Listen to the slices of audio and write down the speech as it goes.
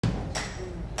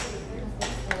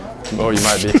Oh, you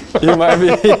might be. You might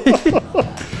be.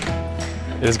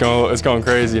 It's going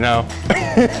crazy now.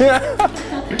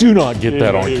 Do not get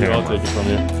that on camera. I'll take it from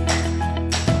you.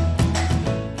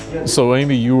 So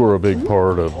Amy, you were a big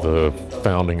part of the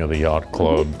founding of the Yacht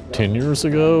Club 10 years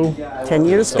ago. 10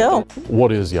 years ago.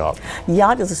 What is Yacht?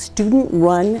 Yacht is a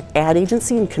student-run ad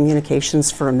agency and communications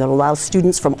firm that allows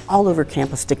students from all over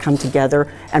campus to come together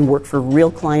and work for real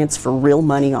clients for real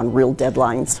money on real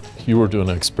deadlines. You were doing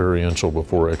experiential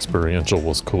before experiential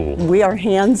was cool. We are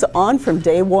hands-on from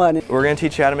day one. We're going to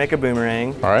teach you how to make a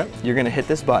boomerang. All right. You're going to hit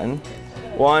this button.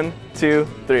 1, 2,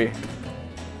 3.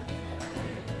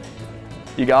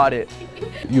 You got it.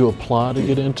 You apply to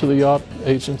get into the yacht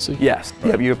agency? Yes.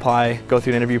 Yep, you apply, go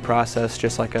through an interview process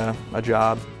just like a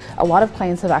job. A lot of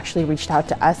clients have actually reached out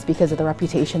to us because of the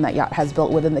reputation that Yacht has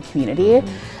built within the community.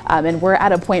 And we're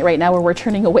at a point right now where we're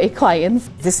turning away clients.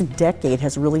 This decade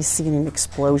has really seen an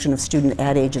explosion of student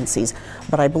ad agencies,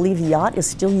 but I believe Yacht is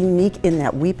still unique in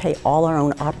that we pay all our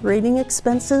own operating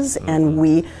expenses and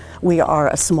we are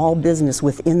a small business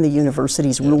within the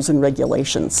university's rules and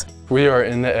regulations. We are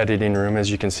in the editing room, as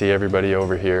you can see everybody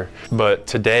over here. But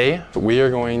today, we are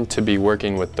going to be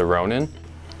working with the Ronin.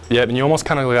 Yeah, and you almost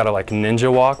kind of gotta like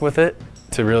ninja walk with it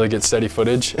to really get steady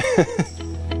footage.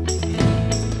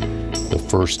 The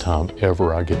first time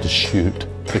ever I get to shoot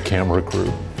the camera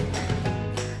crew.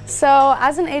 So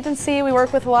as an agency, we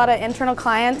work with a lot of internal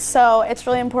clients, so it's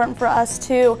really important for us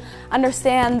to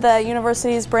understand the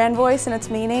university's brand voice and its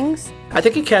meanings. I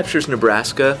think it captures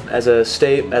Nebraska as a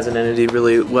state, as an entity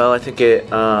really well. I think it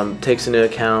takes into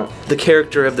account the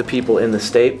character of the people in the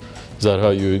state. Is that how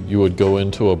you would go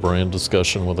into a brand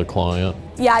discussion with a client?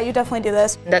 Yeah, you definitely do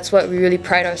this. That's what we really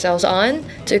pride ourselves on,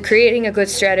 to creating a good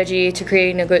strategy, to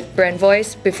creating a good brand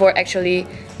voice before actually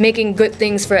making good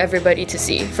things for everybody to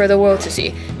see, for the world to see.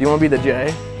 Do you want to be the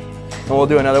J? And we'll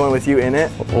do another one with you in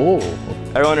it. Oh.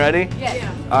 Everyone ready?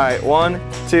 Yeah. All right, 1,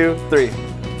 2, 3.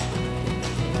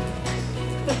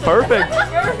 Perfect.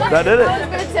 That did it.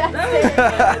 That was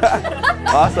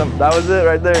fantastic. Awesome. That was it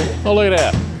right there. Oh, look at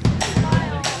that.